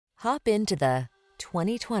Hop into the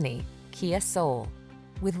 2020 Kia Soul.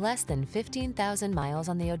 With less than 15,000 miles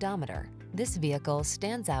on the odometer, this vehicle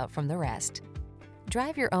stands out from the rest.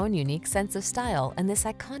 Drive your own unique sense of style in this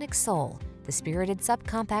iconic Soul, the spirited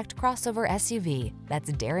subcompact crossover SUV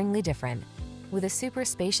that's daringly different. With a super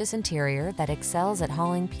spacious interior that excels at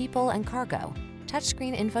hauling people and cargo,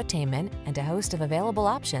 touchscreen infotainment, and a host of available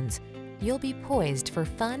options, you'll be poised for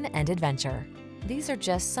fun and adventure. These are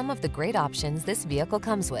just some of the great options this vehicle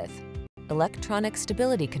comes with: electronic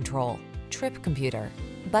stability control, trip computer,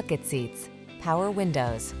 bucket seats, power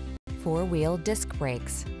windows, four-wheel disc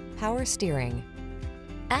brakes, power steering.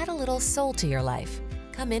 Add a little soul to your life.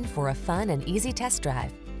 Come in for a fun and easy test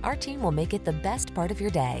drive. Our team will make it the best part of your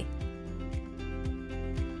day.